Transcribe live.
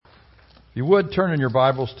If you would, turn in your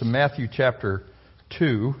Bibles to Matthew chapter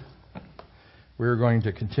 2. We're going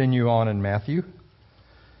to continue on in Matthew.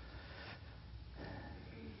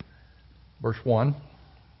 Verse 1.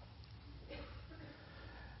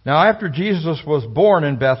 Now after Jesus was born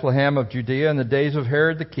in Bethlehem of Judea in the days of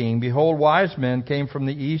Herod the king, behold, wise men came from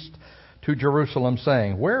the east to Jerusalem,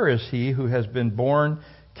 saying, Where is he who has been born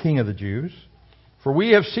King of the Jews? For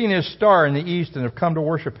we have seen his star in the east and have come to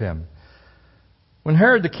worship him. When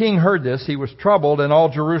Herod the king heard this, he was troubled, and all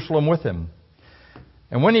Jerusalem with him.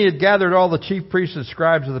 And when he had gathered all the chief priests and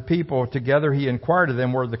scribes of the people together, he inquired of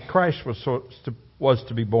them where the Christ was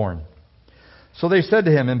to be born. So they said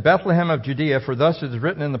to him, In Bethlehem of Judea, for thus it is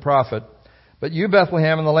written in the prophet, But you,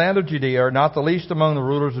 Bethlehem, in the land of Judea, are not the least among the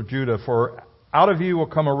rulers of Judah, for out of you will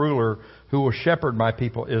come a ruler who will shepherd my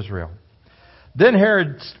people Israel. Then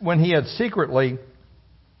Herod, when he had secretly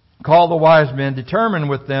called the wise men, determined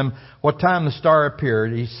with them what time the star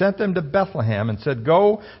appeared, he sent them to Bethlehem and said,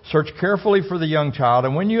 Go, search carefully for the young child,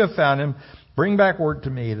 and when you have found him, bring back word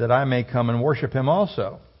to me, that I may come and worship him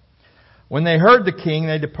also. When they heard the king,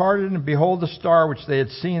 they departed, and behold, the star which they had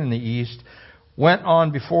seen in the east went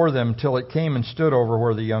on before them till it came and stood over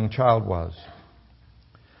where the young child was.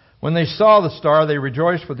 When they saw the star, they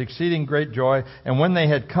rejoiced with exceeding great joy, and when they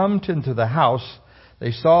had come into the house,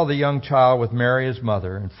 they saw the young child with Mary his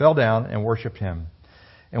mother, and fell down and worshipped him.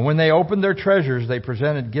 And when they opened their treasures, they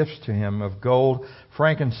presented gifts to him of gold,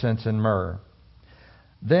 frankincense, and myrrh.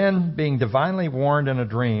 Then, being divinely warned in a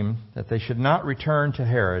dream that they should not return to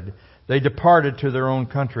Herod, they departed to their own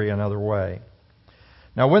country another way.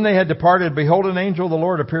 Now when they had departed, behold, an angel of the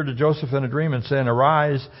Lord appeared to Joseph in a dream and said,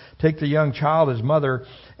 Arise, take the young child, his mother,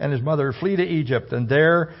 flee to Egypt, and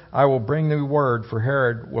there I will bring thee word, for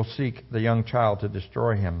Herod will seek the young child to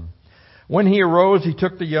destroy him. When he arose, he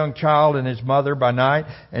took the young child and his mother by night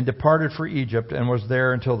and departed for Egypt, and was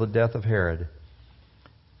there until the death of Herod,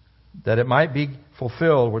 that it might be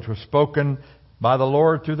fulfilled which was spoken by the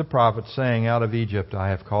Lord through the prophet, saying, Out of Egypt I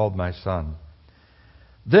have called my son.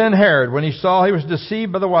 Then Herod, when he saw he was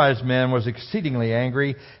deceived by the wise men, was exceedingly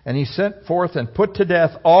angry, and he sent forth and put to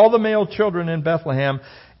death all the male children in Bethlehem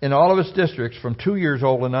in all of his districts from 2 years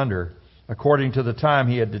old and under, according to the time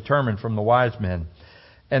he had determined from the wise men.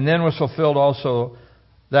 And then was fulfilled also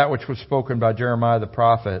that which was spoken by Jeremiah the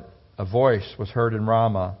prophet. A voice was heard in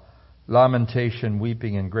Ramah, lamentation,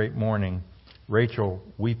 weeping, and great mourning. Rachel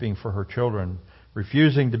weeping for her children,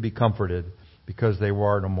 refusing to be comforted, because they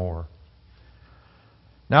were no more.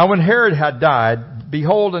 Now when Herod had died,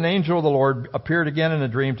 behold, an angel of the Lord appeared again in a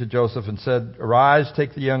dream to Joseph and said, Arise,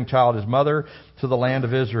 take the young child, his mother, to the land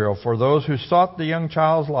of Israel, for those who sought the young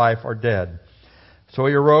child's life are dead. So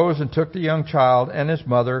he arose and took the young child and his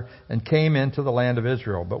mother and came into the land of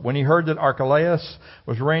Israel. But when he heard that Archelaus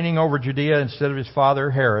was reigning over Judea instead of his father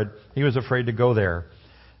Herod, he was afraid to go there.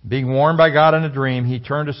 Being warned by God in a dream, he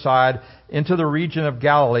turned aside into the region of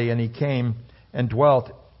Galilee, and he came and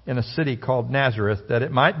dwelt in a city called Nazareth, that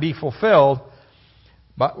it might be fulfilled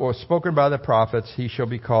what was spoken by the prophets, he shall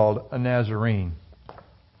be called a Nazarene.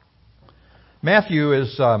 Matthew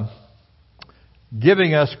is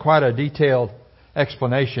giving us quite a detailed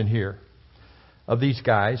explanation here of these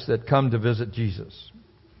guys that come to visit Jesus.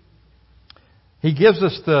 He gives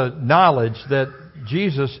us the knowledge that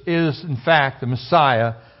Jesus is, in fact, the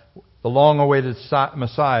Messiah, the long-awaited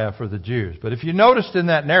Messiah for the Jews. But if you noticed in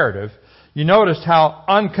that narrative, you noticed how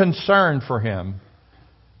unconcerned for him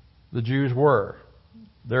the Jews were.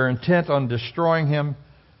 They're intent on destroying him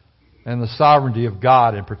and the sovereignty of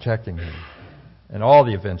God in protecting him and all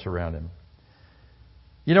the events around him.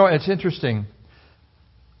 You know, it's interesting.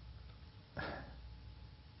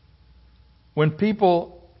 When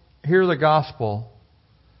people hear the gospel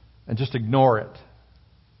and just ignore it,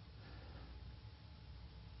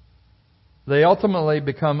 they ultimately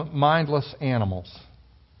become mindless animals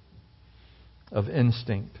of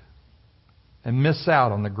instinct and miss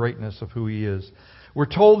out on the greatness of who He is. We're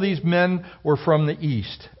told these men were from the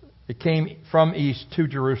east. They came from east to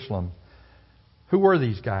Jerusalem. Who were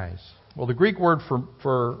these guys? Well, the Greek word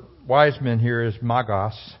for wise men here is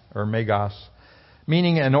magos,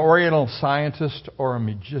 meaning an Oriental scientist or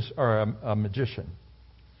a magician.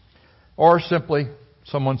 Or simply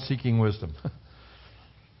someone seeking wisdom.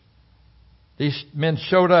 These men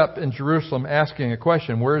showed up in Jerusalem asking a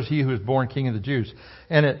question: where is he who is born King of the Jews?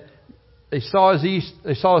 And they saw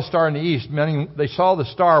a star in the east, meaning they saw the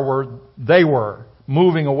star where they were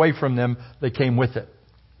moving away from them. They came with it.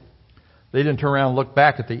 They didn't turn around and look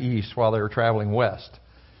back at the east while they were traveling west.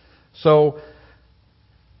 So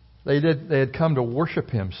they had come to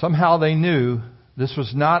worship him. Somehow they knew this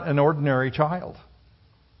was not an ordinary child.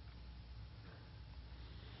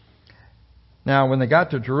 Now, when they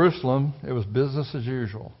got to Jerusalem, it was business as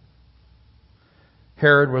usual.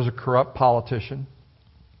 Herod was a corrupt politician.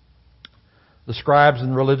 The scribes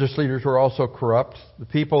and religious leaders were also corrupt. The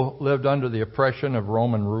people lived under the oppression of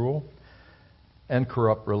Roman rule and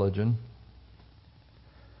corrupt religion.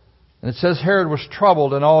 And it says Herod was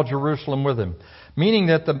troubled and all Jerusalem with him. Meaning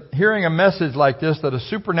that hearing a message like this, that a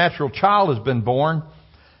supernatural child has been born,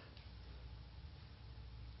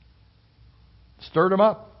 stirred him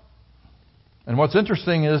up. And what's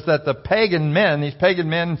interesting is that these pagan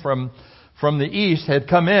men from the east had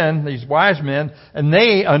come in, these wise men, and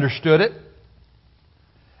they understood it.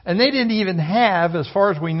 And they didn't even have, as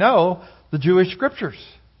far as we know, the Jewish scriptures.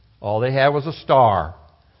 All they had was a star.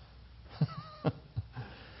 It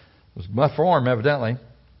was malformed, evidently.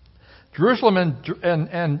 Jerusalem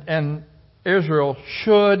and Israel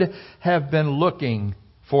should have been looking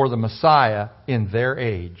for the Messiah in their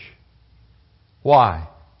age. Why?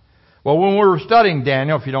 Well, when we were studying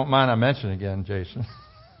Daniel, if you don't mind I mention again, Jason.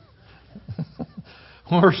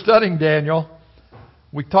 When we were studying Daniel,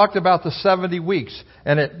 we talked about the 70 weeks,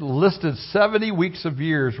 and it listed 70 weeks of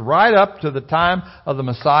years right up to the time of the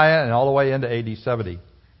Messiah and all the way into AD 70.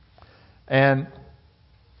 And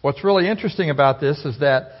what's really interesting about this is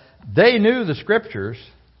that they knew the Scriptures,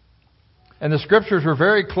 and the Scriptures were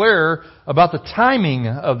very clear about the timing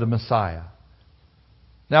of the Messiah.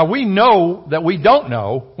 Now, we know that we don't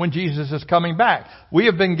know when Jesus is coming back. We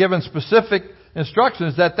have been given specific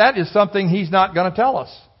instructions that is something He's not going to tell us.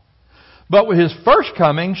 But His first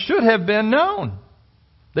coming should have been known.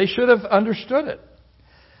 They should have understood it.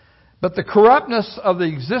 But the corruptness of the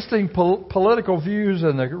existing political views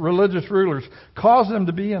and the religious rulers caused them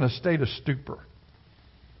to be in a state of stupor,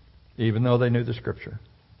 even though they knew the Scripture.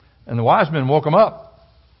 And the wise men woke them up.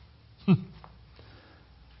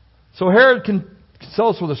 So Herod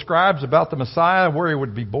consults with the scribes about the Messiah, where He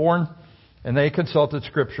would be born, and they consulted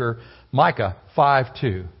Scripture. Micah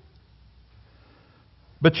 5:2.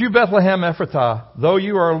 But you, Bethlehem Ephrathah, though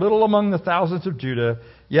you are little among the thousands of Judah,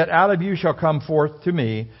 yet out of you shall come forth to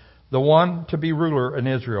me the one to be ruler in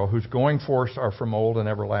Israel, whose going forth are from old and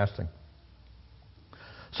everlasting.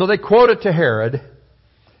 So they quote it to Herod,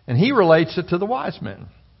 and he relates it to the wise men.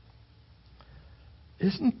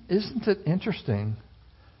 Isn't it interesting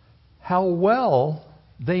how well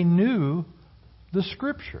they knew the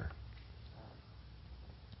Scripture?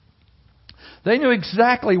 They knew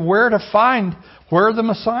exactly where to find where the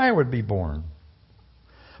Messiah would be born.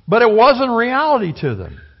 But it wasn't reality to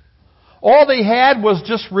them. All they had was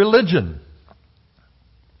just religion.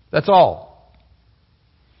 That's all.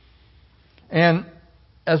 And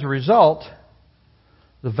as a result,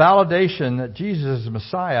 the validation that Jesus is the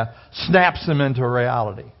Messiah snaps them into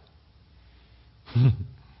reality.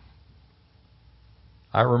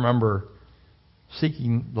 I remember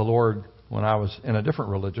seeking the Lord when I was in a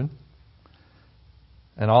different religion.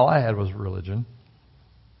 And all I had was religion.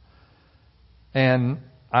 And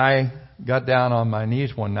I got down on my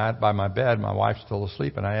knees one night by my bed. My wife's still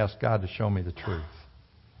asleep. And I asked God to show me the truth.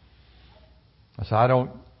 I said, I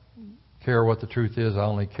don't care what the truth is. I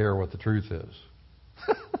only care what the truth is.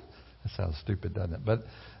 That sounds stupid, doesn't it? But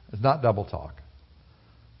it's not double talk.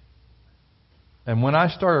 And when I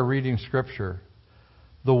started reading Scripture,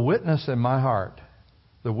 the witness in my heart,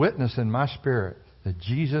 the witness in my spirit, that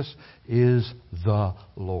Jesus is the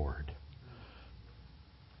Lord,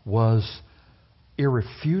 was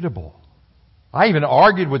irrefutable. I even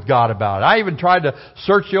argued with God about it. I even tried to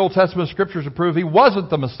search the Old Testament Scriptures to prove He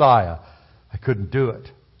wasn't the Messiah. I couldn't do it.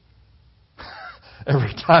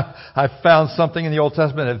 Every time I found something in the Old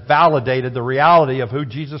Testament that validated the reality of who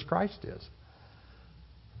Jesus Christ is.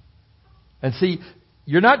 And see,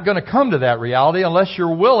 you're not going to come to that reality unless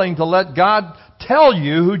you're willing to let God tell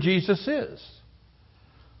you who Jesus is.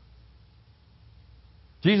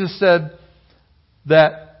 Jesus said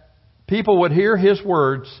that people would hear His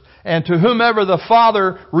words, and to whomever the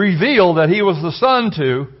Father revealed that He was the Son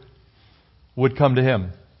to, would come to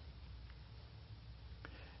Him.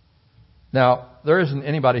 Now, there isn't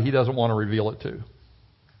anybody He doesn't want to reveal it to.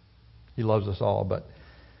 He loves us all, but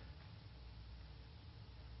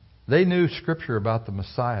they knew Scripture about the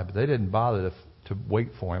Messiah, but they didn't bother to wait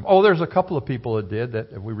for Him. Oh, there's a couple of people that did, that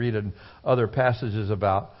if we read in other passages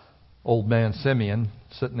about old man Simeon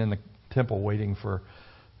sitting in the temple waiting for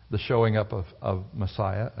the showing up of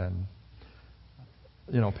Messiah. And,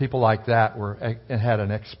 people like that had an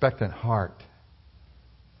expectant heart.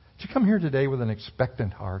 Did you come here today with an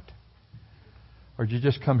expectant heart? Or did you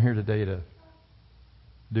just come here today to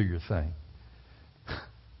do your thing?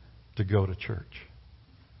 To go to church?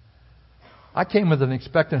 I came with an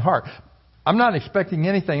expectant heart. I'm not expecting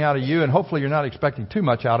anything out of you, and hopefully you're not expecting too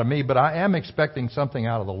much out of me, but I am expecting something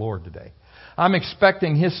out of the Lord today. I'm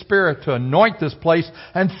expecting His Spirit to anoint this place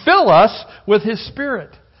and fill us with His Spirit,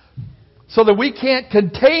 so that we can't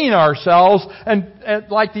contain ourselves and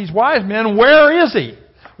like these wise men, where is He?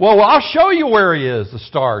 Well, I'll show you where He is, the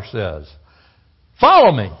star says.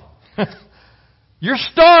 Follow me. You're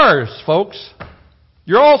stars, folks.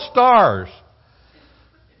 You're all stars.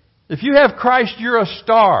 If you have Christ, you're a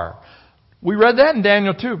star. We read that in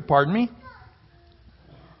Daniel 2, pardon me.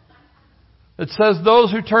 It says,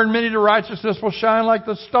 those who turn many to righteousness will shine like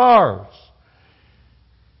the stars.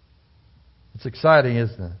 It's exciting,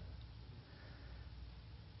 isn't it?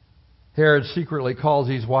 Herod secretly calls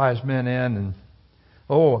these wise men in and,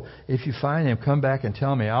 if you find him, come back and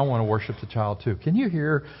tell me. I want to worship the child too. Can you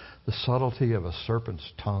hear the subtlety of a serpent's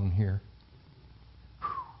tongue here?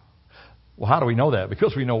 Well, how do we know that?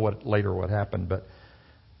 Because we know what happened. But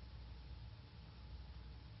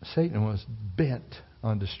Satan was bent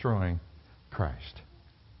on destroying Christ.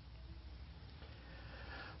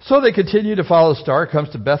 So they continue to follow the star. It comes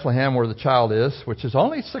to Bethlehem where the child is, which is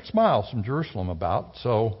only 6 miles from Jerusalem about.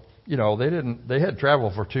 So, they had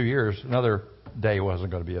traveled for 2 years. Another day wasn't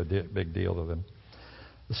going to be a big deal to them.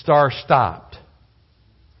 The star stopped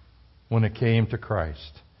when it came to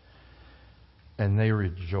Christ. And they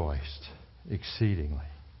rejoiced exceedingly.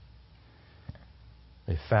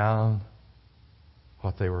 They found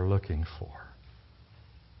what they were looking for.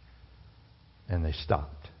 And they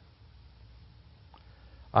stopped.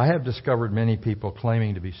 I have discovered many people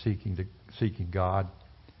claiming to be seeking God.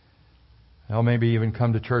 They'll maybe even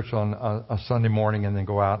come to church on a Sunday morning and then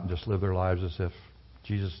go out and just live their lives as if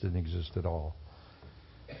Jesus didn't exist at all.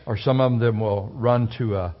 Or some of them will run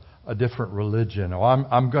to a different religion.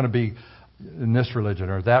 I'm going to be in this religion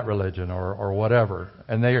or that religion or whatever.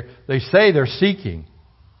 And they say they're seeking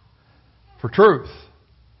for truth.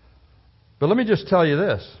 But let me just tell you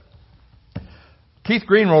this. Keith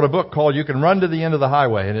Green wrote a book called You Can Run to the End of the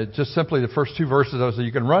Highway. And it just simply, the first 2 verses, I said,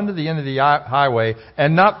 you can run to the end of the highway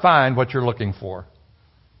and not find what you're looking for.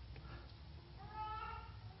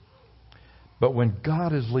 But when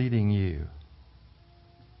God is leading you,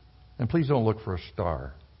 and please don't look for a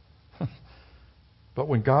star, but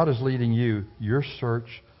when God is leading you, your search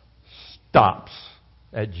stops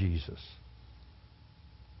at Jesus.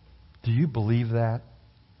 Do you believe that?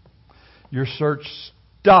 Your search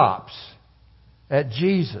stops at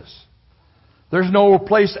Jesus. There's no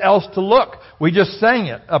place else to look. We just sang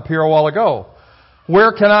it up here a while ago.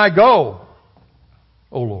 Where can I go,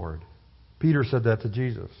 O Lord? Peter said that to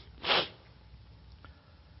Jesus.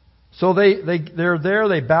 So they're there,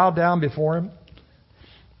 they bow down before Him,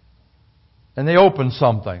 and they open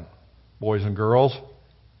something. Boys and girls.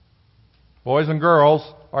 Boys and girls,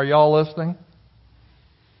 are y'all listening?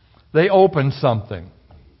 They opened something.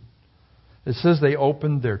 It says they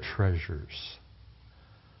opened their treasures.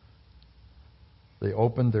 They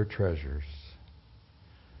opened their treasures.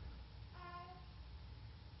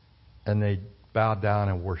 And they bowed down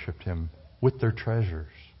and worshipped Him with their treasures.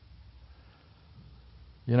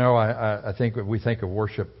 I think we think of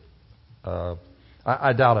worship,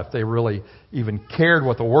 I doubt if they really even cared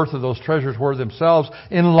what the worth of those treasures were themselves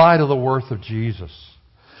in light of the worth of Jesus.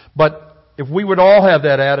 But if we would all have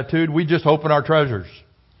that attitude, we'd just open our treasures.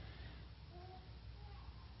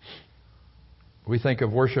 We think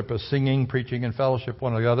of worship as singing, preaching, and fellowship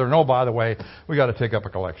one or the other. And by the way, we got to take up a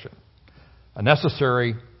collection. A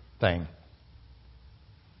necessary thing.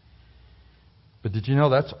 But did you know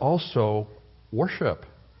that's also worship?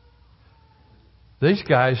 These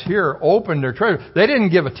guys here opened their treasure. They didn't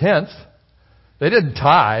give a tenth. They didn't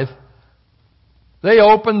tithe. They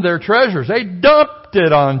opened their treasures. They dumped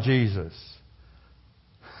it on Jesus.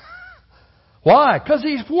 Why? Because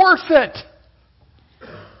He's worth it.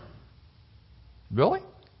 Really?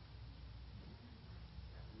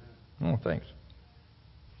 Oh, thanks.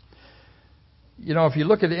 If you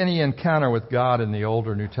look at any encounter with God in the Old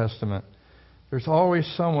or New Testament, there's always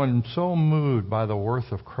someone so moved by the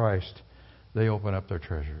worth of Christ, they open up their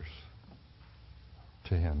treasures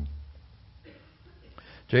to Him.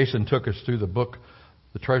 Jason took us through the book,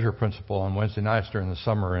 The Treasure Principle, on Wednesday nights during the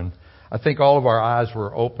summer, and I think all of our eyes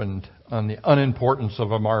were opened on the unimportance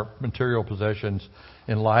of our material possessions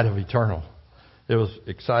in light of eternal. It was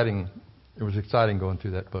exciting. It was exciting going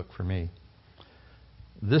through that book for me.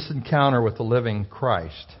 This encounter with the living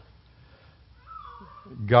Christ,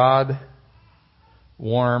 God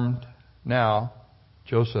warned, now,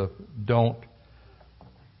 Joseph, don't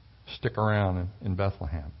stick around in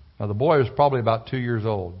Bethlehem. Now, the boy was probably about 2 years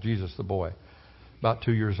old. Jesus, the boy, about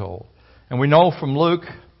 2 years old. And we know from Luke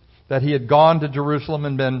that he had gone to Jerusalem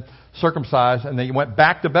and been circumcised, and they went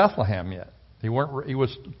back to Bethlehem yet. He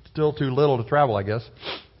was still too little to travel, I guess.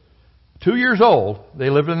 2 years old, they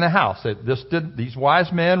lived in the house. These wise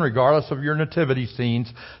men, regardless of your nativity scenes,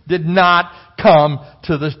 did not come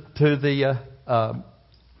to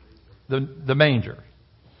the manger.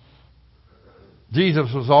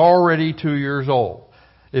 Jesus was already 2 years old.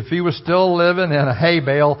 If he was still living in a hay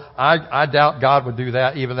bale, I doubt God would do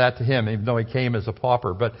that, even that to him, even though he came as a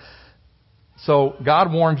pauper. But so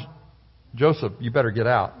God warns Joseph, you better get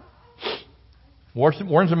out. Warns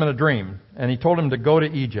him in a dream, and he told him to go to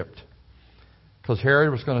Egypt, because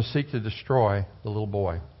Herod was going to seek to destroy the little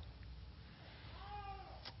boy.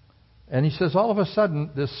 And he says all of a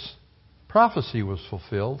sudden this prophecy was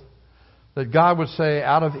fulfilled, that God would say,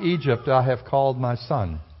 out of Egypt I have called my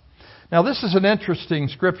son. Now this is an interesting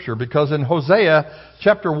scripture, because in Hosea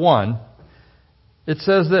chapter 1, it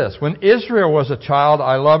says this, when Israel was a child,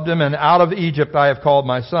 I loved him, and out of Egypt I have called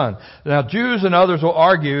my son. Now Jews and others will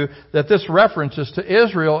argue that this reference is to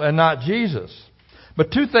Israel and not Jesus.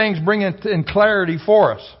 But two things bring it in clarity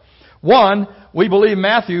for us. One, we believe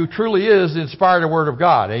Matthew truly is the inspired word of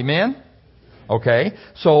God. Amen? Okay.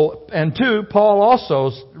 So, and two, Paul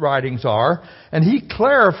also's writings are, and he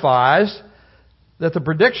clarifies that the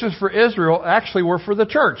predictions for Israel actually were for the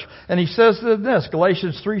church. And he says this,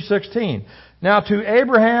 Galatians 3:16. Now to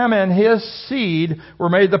Abraham and his seed were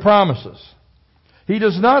made the promises. He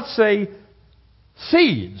does not say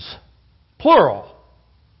seeds, plural,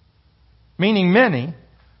 meaning many,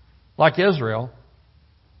 like Israel,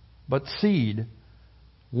 but seed,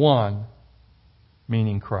 one,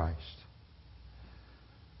 meaning Christ.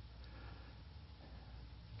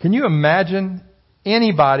 Can you imagine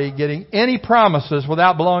anybody getting any promises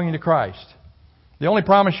without belonging to Christ? The only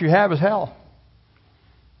promise you have is hell.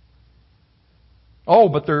 Oh,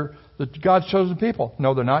 but they're God's chosen people.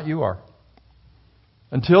 No, they're not. You are.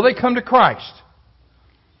 Until they come to Christ,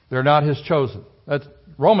 they're not His chosen.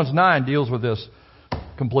 Romans 9 deals with this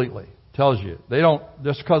completely. Tells you. They don't,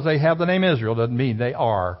 just because they have the name Israel doesn't mean they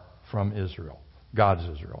are from Israel. God's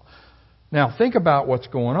Israel. Now think about what's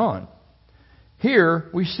going on. Here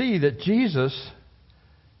we see that Jesus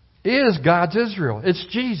is God's Israel. It's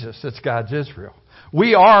Jesus that's God's Israel.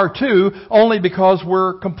 We are too, only because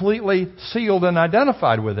we're completely sealed and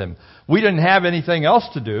identified with Him. We didn't have anything else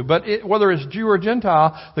to do, but whether it's Jew or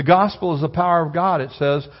Gentile, the gospel is the power of God, it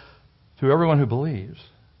says, to everyone who believes.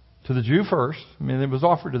 To the Jew first, it was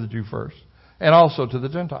offered to the Jew first, and also to the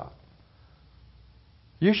Gentile.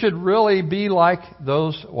 You should really be like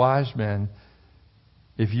those wise men.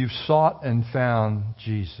 If you've sought and found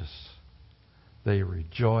Jesus, they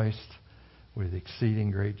rejoiced with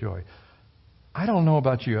exceeding great joy. I don't know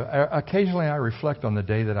about you. Occasionally I reflect on the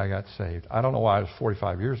day that I got saved. I don't know why it was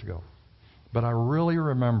 45 years ago. But I really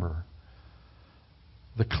remember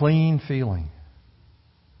the clean feeling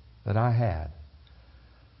that I had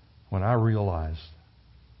when I realized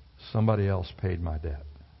somebody else paid my debt,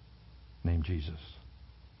 named Jesus.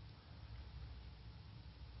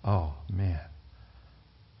 Oh, man.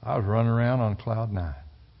 I was running around on cloud 9.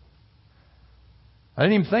 I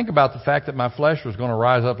didn't even think about the fact that my flesh was going to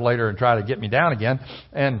rise up later and try to get me down again.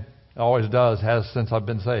 And it always has since I've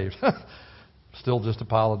been saved. Still just a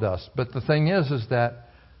pile of dust. But the thing is that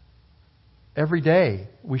every day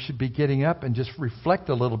we should be getting up and just reflect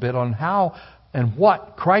a little bit on how and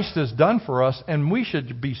what Christ has done for us. And we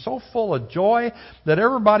should be so full of joy that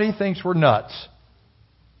everybody thinks we're nuts.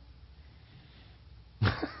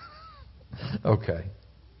 Okay.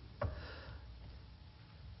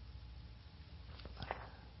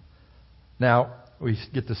 Now, we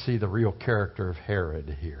get to see the real character of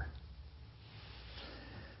Herod here.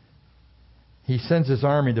 He sends his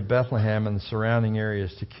army to Bethlehem and the surrounding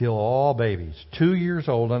areas to kill all babies, 2 years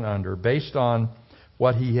old and under, based on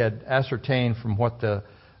what he had ascertained from what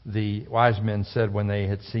the wise men said when they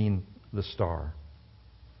had seen the star.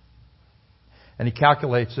 And he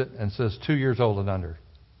calculates it and says 2 years old and under.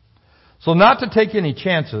 So not to take any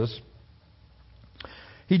chances,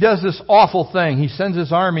 he does this awful thing. He sends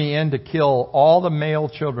his army in to kill all the male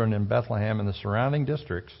children in Bethlehem and the surrounding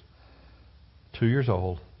districts, 2 years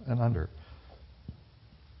old and under,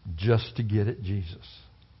 just to get at Jesus.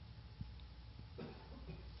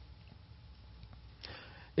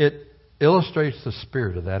 It illustrates the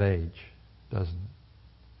spirit of that age, doesn't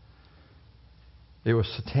it? It was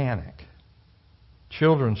satanic.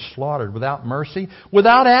 Children slaughtered without mercy,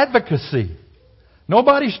 without advocacy.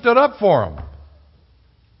 Nobody stood up for them.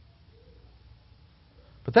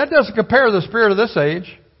 But that doesn't compare to the spirit of this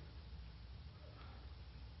age.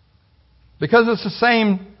 Because it's the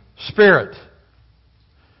same spirit.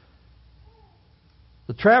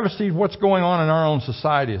 The travesty of what's going on in our own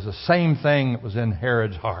society is the same thing that was in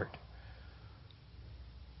Herod's heart.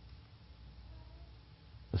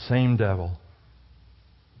 The same devil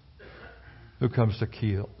who comes to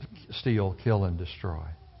steal, kill, and destroy.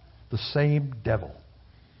 The same devil.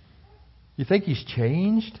 You think he's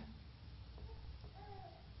changed?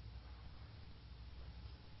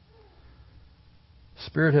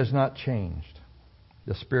 Spirit has not changed.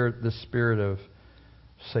 The spirit of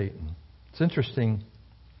Satan. It's interesting.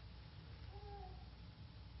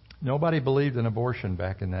 Nobody believed in abortion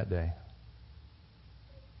back in that day.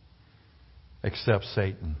 Except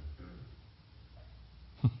Satan.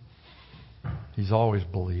 He's always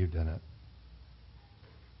believed in it.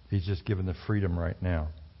 He's just given the freedom right now.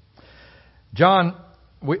 John,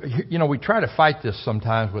 we try to fight this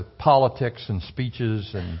sometimes with politics and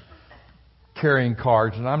speeches and carrying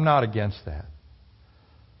cards, and I'm not against that.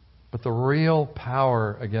 But the real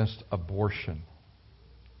power against abortion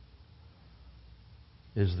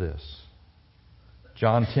is this.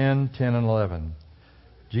 John 10, 10 and 11.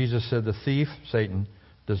 Jesus said, the thief, Satan,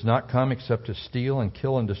 does not come except to steal and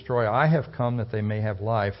kill and destroy. I have come that they may have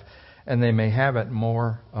life, and they may have it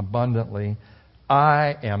more abundantly.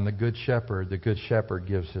 I am the good shepherd. The good shepherd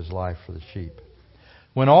gives his life for the sheep.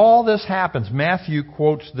 When all this happens, Matthew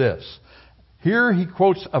quotes this. Here he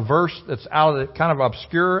quotes a verse that's kind of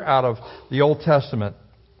obscure out of the Old Testament.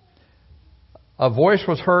 A voice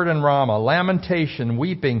was heard in Ramah, lamentation,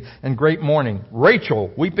 weeping, and great mourning.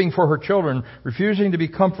 Rachel weeping for her children, refusing to be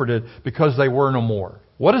comforted because they were no more.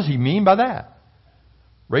 What does he mean by that?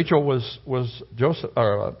 Rachel was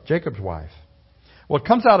Jacob's wife. Well, it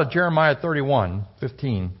comes out of Jeremiah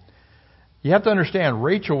 31:15. You have to understand,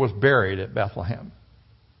 Rachel was buried at Bethlehem.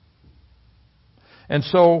 And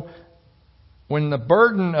so, when the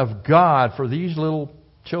burden of God for these little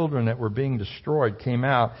children that were being destroyed came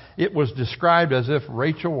out, it was described as if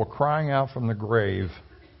Rachel were crying out from the grave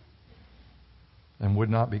and would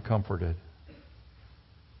not be comforted.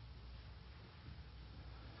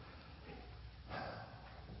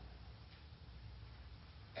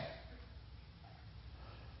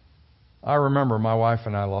 I remember my wife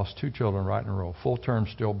and I lost 2 children right in a row, full-term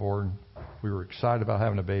stillborn. We were excited about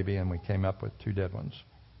having a baby, and we came up with 2 dead ones.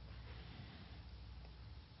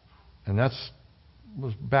 And that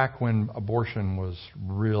was back when abortion was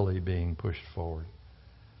really being pushed forward.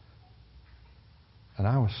 And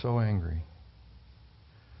I was so angry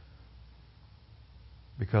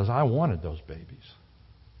because I wanted those babies.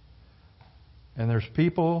 And there's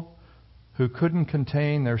people who couldn't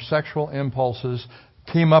contain their sexual impulses,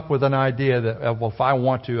 came up with an idea that, well, if I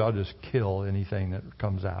want to, I'll just kill anything that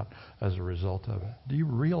comes out as a result of it. Do you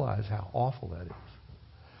realize how awful that is?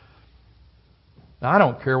 Now, I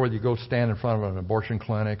don't care whether you go stand in front of an abortion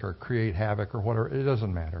clinic or create havoc or whatever. It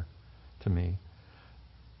doesn't matter to me.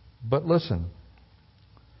 But listen,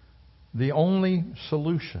 the only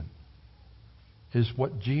solution is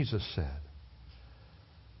what Jesus said.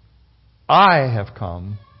 I have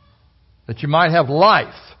come that you might have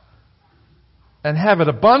life and have it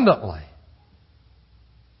abundantly.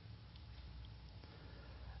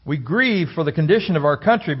 We grieve for the condition of our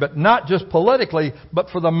country, but not just politically, but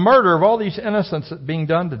for the murder of all these innocents that's being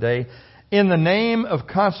done today in the name of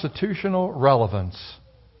constitutional relevance.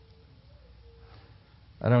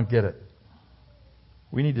 I don't get it.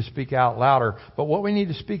 We need to speak out louder, but what we need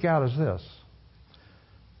to speak out is this.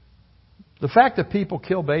 The fact that people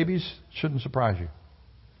kill babies shouldn't surprise you.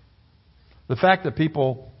 The fact that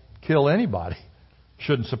people kill anybody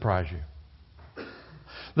shouldn't surprise you.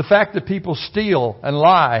 The fact that people steal and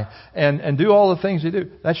lie and do all the things they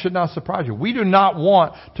do, that should not surprise you. We do not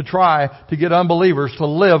want to try to get unbelievers to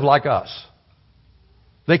live like us.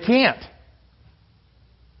 They can't.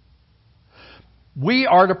 We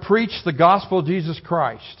are to preach the gospel of Jesus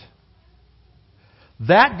Christ.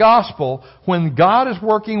 That gospel, when God is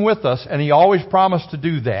working with us, and He always promised to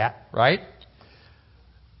do that, right?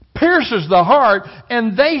 Pierces the heart,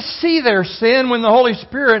 and they see their sin when the Holy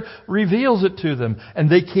Spirit reveals it to them. And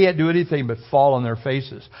they can't do anything but fall on their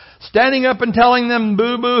faces. Standing up and telling them,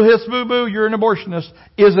 boo-boo, hiss, boo-boo, you're an abortionist,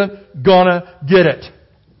 isn't gonna get it.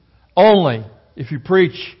 Only if you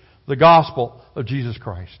preach the gospel of Jesus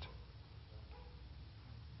Christ.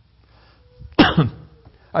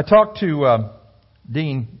 I talked to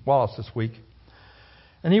Dean Wallace this week,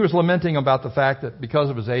 and he was lamenting about the fact that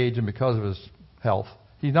because of his age and because of his health,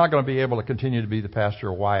 he's not going to be able to continue to be the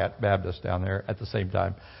pastor of Wyatt Baptist down there at the same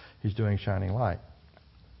time he's doing Shining Light.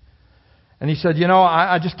 And he said,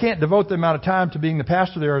 I just can't devote the amount of time to being the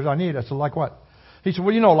pastor there as I need. I said, like what? He said,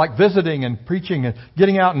 well, like visiting and preaching and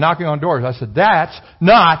getting out and knocking on doors. I said, that's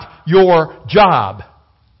not your job.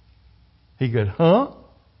 He goes, huh?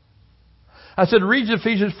 I said, read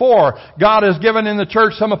Ephesians 4. God has given in the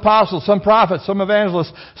church some apostles, some prophets, some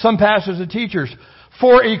evangelists, some pastors and teachers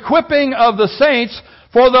for equipping of the saints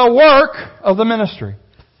for the work of the ministry.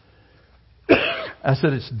 I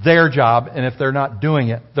said, it's their job, and if they're not doing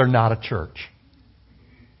it, they're not a church.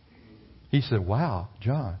 He said, wow,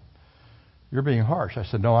 John, you're being harsh. I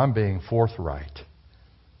said, no, I'm being forthright.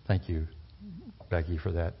 Thank you, Becky,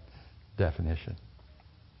 for that definition.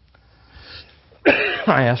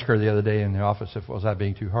 I asked her the other day in the office if was I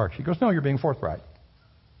being too harsh. She goes, no, you're being forthright.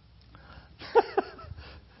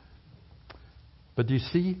 But do you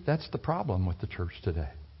see, that's the problem with the church today.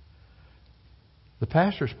 The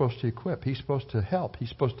pastor's supposed to equip. He's supposed to help. He's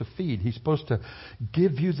supposed to feed. He's supposed to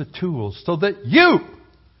give you the tools so that you,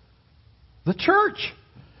 the church,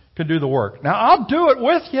 can do the work. Now, I'll do it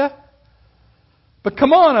with you. But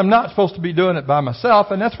come on, I'm not supposed to be doing it by myself.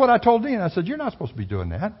 And that's what I told Dean. I said, you're not supposed to be doing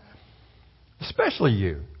that. Especially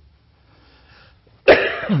you.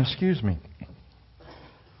 Excuse me.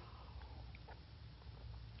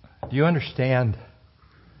 Do you understand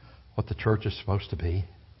what the church is supposed to be?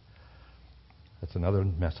 That's another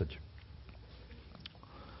message.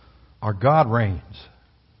 Our God reigns.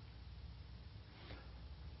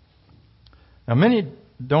 Now, many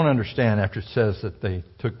don't understand after it says that they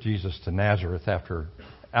took Jesus to Nazareth after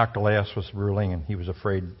Archelaus was ruling and he was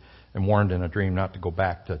afraid and warned in a dream not to go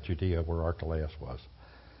back to Judea where Archelaus was.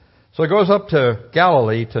 So he goes up to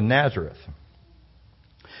Galilee, to Nazareth.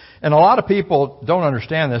 And a lot of people don't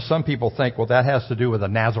understand this. Some people think, well, that has to do with a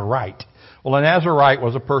Nazarite. Well, a Nazarite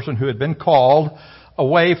was a person who had been called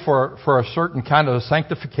away for a certain kind of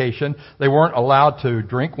sanctification. They weren't allowed to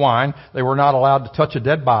drink wine. They were not allowed to touch a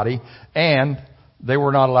dead body. And they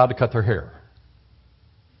were not allowed to cut their hair.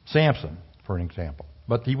 Samson, for an example.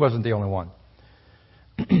 But he wasn't the only one.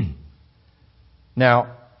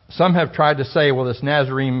 Now, some have tried to say, well, this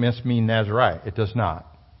Nazarene must mean Nazarite. It does not.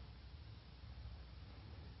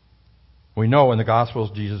 We know in the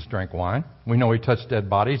Gospels Jesus drank wine. We know he touched dead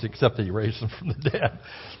bodies, except that he raised them from the dead.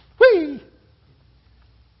 Whee!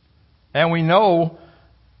 And we know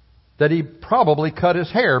that he probably cut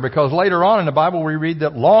his hair, because later on in the Bible we read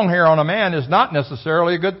that long hair on a man is not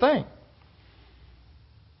necessarily a good thing.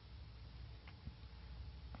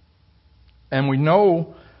 And we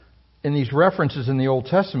know in these references in the Old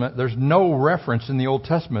Testament, there's no reference in the Old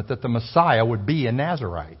Testament that the Messiah would be a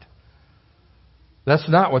Nazarite. That's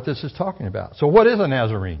not what this is talking about. So what is a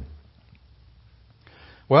Nazarene?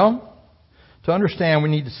 Well, to understand, we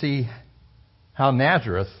need to see how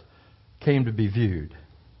Nazareth came to be viewed.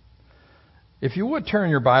 If you would turn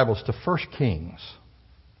your Bibles to 1 Kings,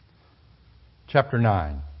 chapter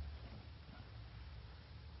 9.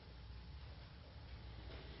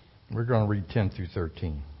 We're going to read 10 through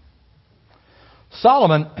 13.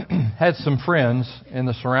 Solomon had some friends in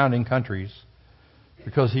the surrounding countries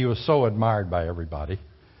because he was so admired by everybody.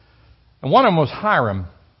 And one of them was Hiram,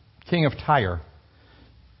 king of Tyre.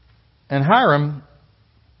 And Hiram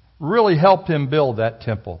really helped him build that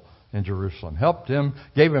temple in Jerusalem. Helped him,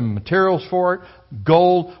 gave him materials for it,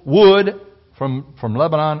 gold, wood from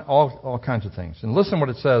Lebanon, all kinds of things. And listen what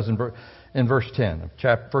it says in verse 10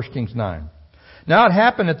 of 1 Kings 9. Now it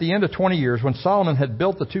happened at the end of 20 years, when Solomon had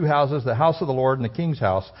built the two houses, the house of the Lord and the king's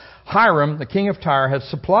house, Hiram, the king of Tyre, had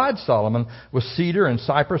supplied Solomon with cedar and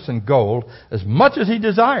cypress and gold, as much as he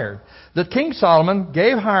desired, that King Solomon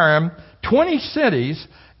gave Hiram 20 cities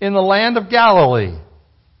in the land of Galilee.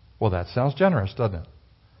 Well, that sounds generous, doesn't it?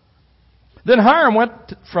 Then Hiram went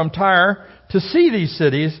from Tyre to see these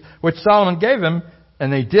cities which Solomon gave him,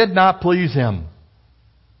 and they did not please him.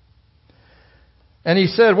 And he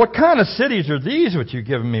said, what kind of cities are these which you've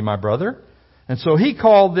given me, my brother? And so he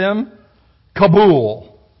called them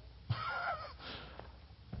Kabul.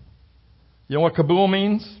 You know what Kabul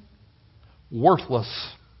means? Worthless.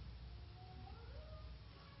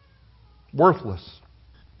 Worthless.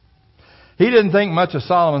 He didn't think much of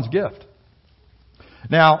Solomon's gift.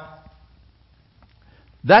 Now,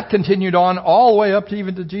 that continued on all the way up to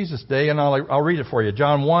even to Jesus' day, and I'll read it for you.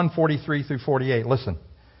 John 1:43 through 48. Listen.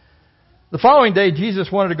 The following day, Jesus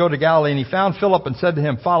wanted to go to Galilee, and he found Philip and said to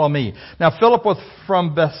him, follow me. Now, Philip was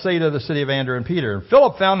from Bethsaida, the city of Andrew and Peter. And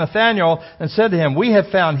Philip found Nathanael and said to him, we have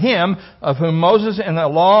found him of whom Moses and the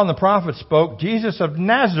law and the prophets spoke, Jesus of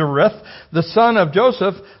Nazareth, the son of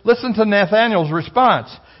Joseph. Listen to Nathanael's response.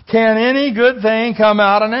 Can any good thing come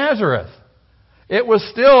out of Nazareth? It was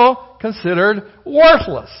still considered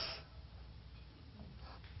worthless.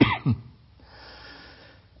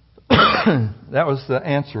 That was the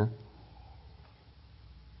answer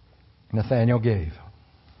Nathanael gave.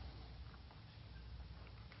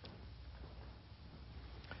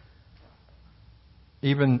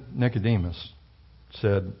 Even Nicodemus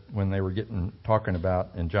said when they were talking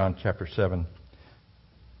about in John chapter 7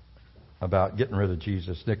 about getting rid of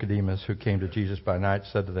Jesus, Nicodemus, who came to Jesus by night,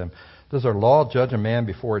 said to them, "Does our law judge a man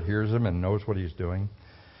before it hears him and knows what he's doing?"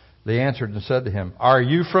 They answered and said to him, "Are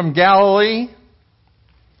you from Galilee?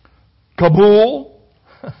 Kabul?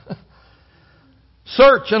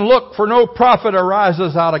 Search and look, for no prophet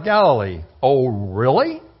arises out of Galilee." Oh,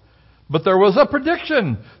 really? But there was a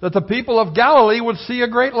prediction that the people of Galilee would see a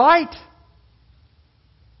great light.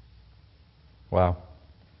 Wow.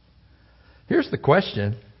 Here's the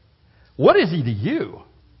question. What is he to you?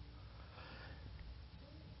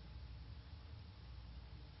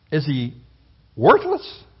 Is he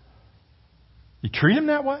worthless? You treat him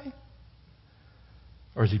that way?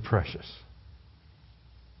 Or is he precious?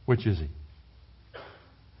 Which is he?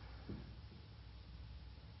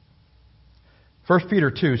 1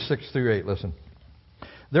 Peter 2, 6 through 8, listen.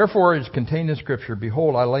 "Therefore it is contained in Scripture,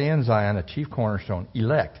 Behold, I lay in Zion a chief cornerstone,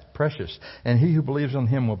 elect, precious, and he who believes on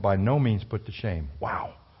him will by no means put to shame."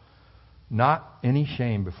 Wow. Not any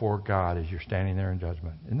shame before God as you're standing there in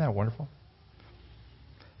judgment. Isn't that wonderful?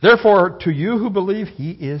 "Therefore, to you who believe,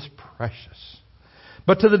 he is precious.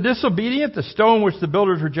 But to the disobedient, the stone which the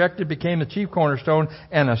builders rejected became the chief cornerstone,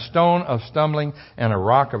 and a stone of stumbling and a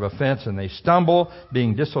rock of offense. And they stumble,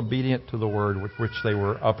 being disobedient to the word with which they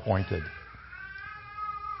were appointed."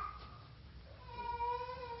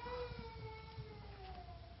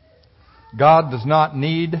 God does not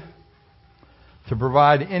need to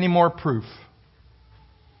provide any more proof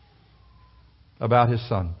about His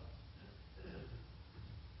Son.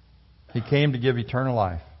 He came to give eternal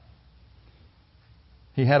life.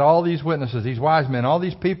 He had all these witnesses, these wise men, all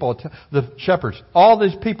these people, the shepherds, all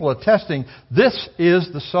these people attesting, this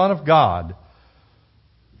is the Son of God.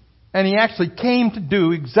 And He actually came to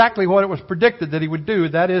do exactly what it was predicted that He would do,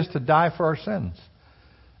 that is to die for our sins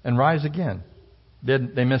and rise again.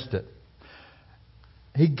 They missed it.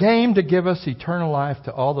 He came to give us eternal life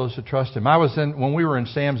to all those who trust Him. When we were in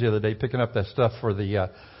Sam's the other day picking up that stuff for the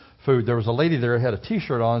food, there was a lady there who had a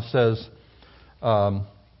T-shirt on that says,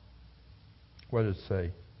 what did it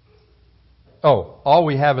say? Oh, all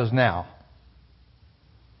we have is now.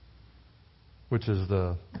 Which is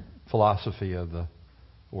the philosophy of the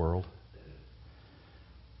world.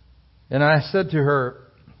 And I said to her,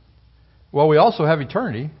 well, we also have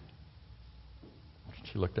eternity.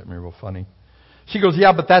 She looked at me real funny. She goes,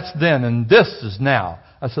 yeah, but that's then, and this is now.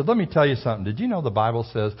 I said, let me tell you something. Did you know the Bible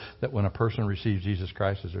says that when a person receives Jesus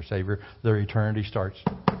Christ as their Savior, their eternity starts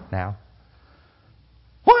now?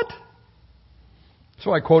 What?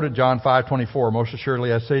 So I quoted John 5:24. "Most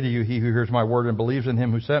assuredly I say to you, he who hears my word and believes in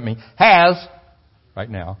Him who sent me has," right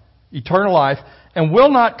now, "eternal life, and will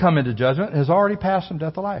not come into judgment, has already passed from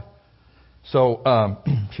death to life." So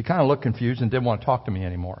she kind of looked confused and didn't want to talk to me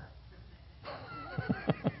anymore.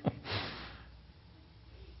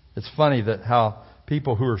 It's funny that how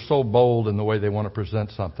people who are so bold in the way they want to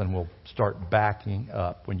present something will start backing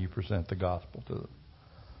up when you present the gospel to them.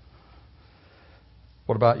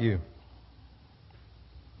 What about you?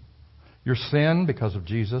 Your sin, because of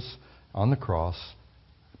Jesus on the cross,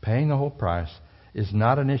 paying the whole price, is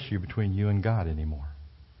not an issue between you and God anymore.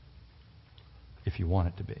 If you want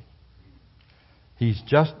it to be.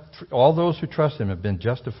 All those who trust Him have been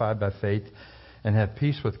justified by faith and have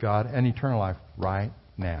peace with God and eternal life right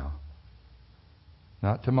now.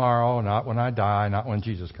 Not tomorrow, not when I die, not when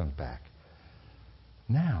Jesus comes back.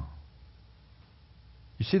 Now.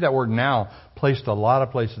 You see that word now placed a lot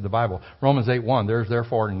of places in the Bible. Romans 8:1, "There's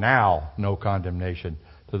therefore now no condemnation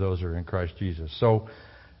to those who are in Christ Jesus." So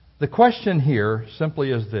the question here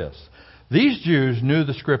simply is this. These Jews knew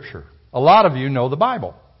the Scripture. A lot of you know the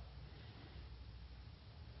Bible.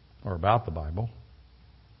 Or about the Bible.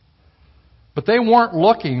 But they weren't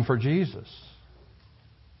looking for Jesus.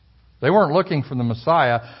 They weren't looking for the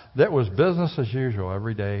Messiah. That was business as usual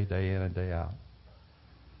every day, day in and day out.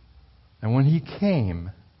 And when He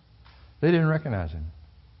came, they didn't recognize Him.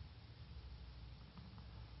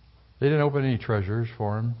 They didn't open any treasures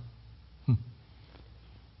for Him.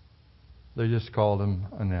 They just called Him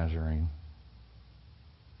a Nazarene.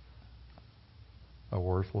 A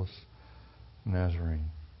worthless Nazarene.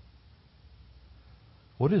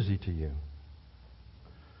 What is He to you?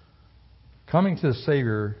 Coming to the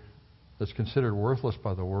Savior that's considered worthless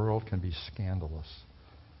by the world can be scandalous.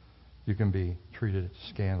 You can be treated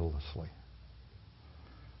scandalously.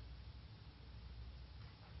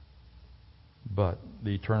 But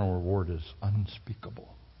the eternal reward is unspeakable.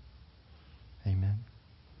 Amen.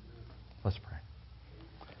 Let's pray.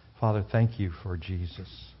 Father, thank You for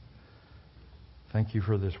Jesus. Thank You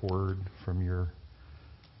for this word from Your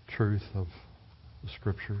truth of the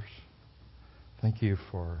Scriptures. Thank you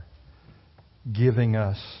for giving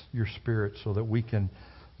us your Spirit so that we can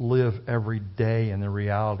live every day in the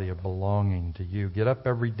reality of belonging to you. Get up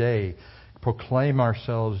every day, proclaim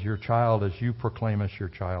ourselves your child as you proclaim us your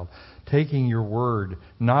child, taking your word,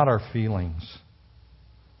 not our feelings,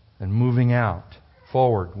 and moving out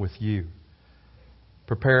forward with you.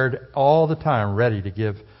 Prepared all the time, ready to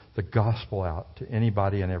give the gospel out to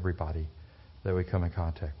anybody and everybody that we come in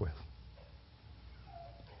contact with.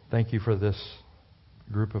 Thank you for this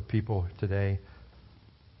group of people today,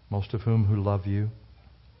 most of whom who love you.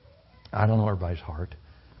 I don't know everybody's heart.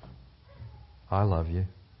 I love you.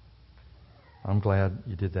 I'm glad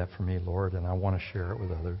you did that for me, Lord, and I want to share it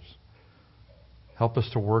with others. Help us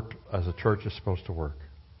to work as a church is supposed to work.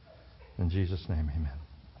 In Jesus' name, amen.